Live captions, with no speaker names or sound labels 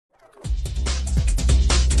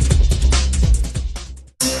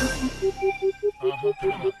Come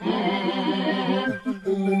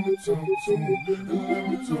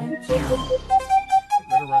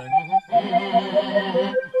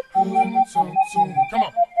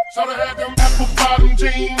on. Shawty had them apple bottom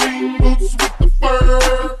jean boots with the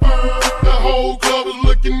fur. The whole club was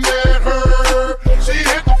looking at her. She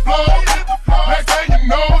hit the floor. Next thing you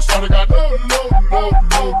know, Shawty got low.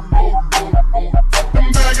 Them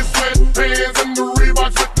baggy sweatpants and the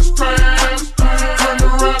Reeboks with the straps. Turned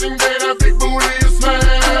around and gave that big booty a slap.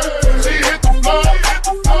 She hit the floor.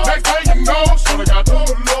 Next thing you know, Shawty got low.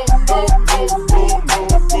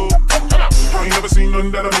 I ain't never seen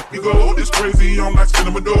nothing that'll make me go this crazy. I'm like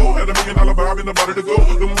spinning dough. Had $1 million vibe in the body to go.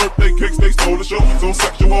 Them birthday cakes, they stole the show. So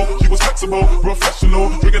sexual, she was flexible, professional,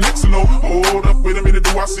 drinking Nixonal. Hold up, wait a minute,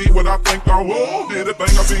 do I see what I think I will? Did the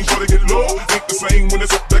thing I seen, sure to get low. Ain't the same when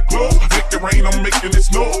it's up that close. Make it rain, I'm making it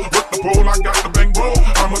snow. Work the pole, I got the bang bro.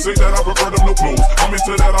 I'ma say that I prefer them no clothes. I'm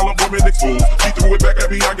into that, I love women exposed. She threw it back at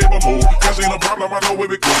me, I gave her more. Cash ain't a problem, I know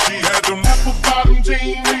where it goes. She had them apple bottom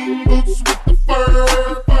jean boots with the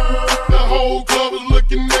fur. The whole club was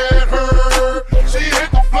looking at her. She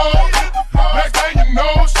hit the floor. Next thing you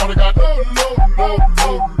know, Shawty got low.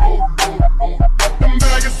 Them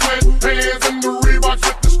baggy sweatpants and the Reeboks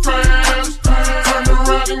with the straps. Turned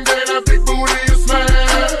around and gave that big booty a slap.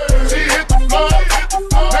 She hit the floor.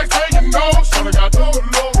 Next thing you know, Shawty got low.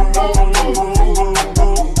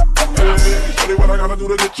 Shawty, what I gotta do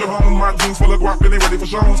to get you home? My jeans full of guap and they ready for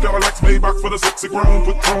shows. Cadillacs made back for the sexy grown.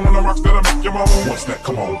 Put tone on the rocks that'll make you moan. 1 step,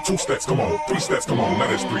 come on. 2 steps, come on. 3 steps, come on. Now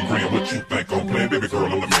that's 3 grand. What you think I'm playing? Baby girl,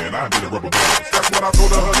 I'm the man. I did a rubber band. That's what I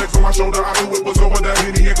told her. Her legs on my shoulder. I knew it was over. That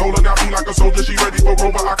Henny and Cola got me like a soldier. She ready for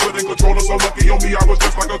Rover. I couldn't control her. So lucky on me, I was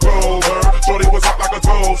just like a clover. Shorty was hot like a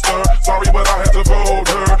toaster. Sorry, but I had to fold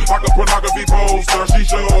her. Like a pornography poster. She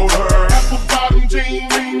showed her apple bottom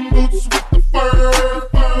jean boots with the fur.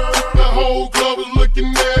 The whole club was looking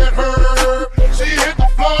at her. She hit the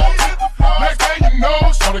floor. Next thing you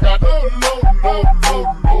know, Shawty got low.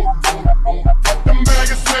 Them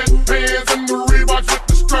baggy sweatpants and the Reeboks with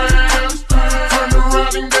the straps. Turned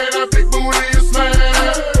around and gave that big booty a slap.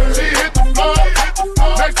 She hit the floor.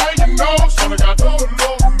 Next thing you know, Shawty got low.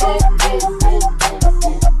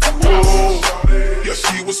 Yeah,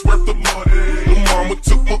 she was worth the money. The mama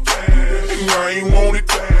took my cash, and I ain't want it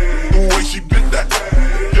back. The way she bit that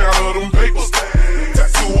ass, got her them papers,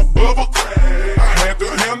 tattoo above her crack. I had to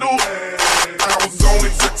handle that. I was on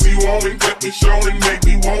it, sexy on it, kept me showing, made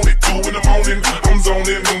me want it. 2 in the morning, I'm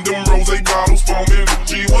zoning.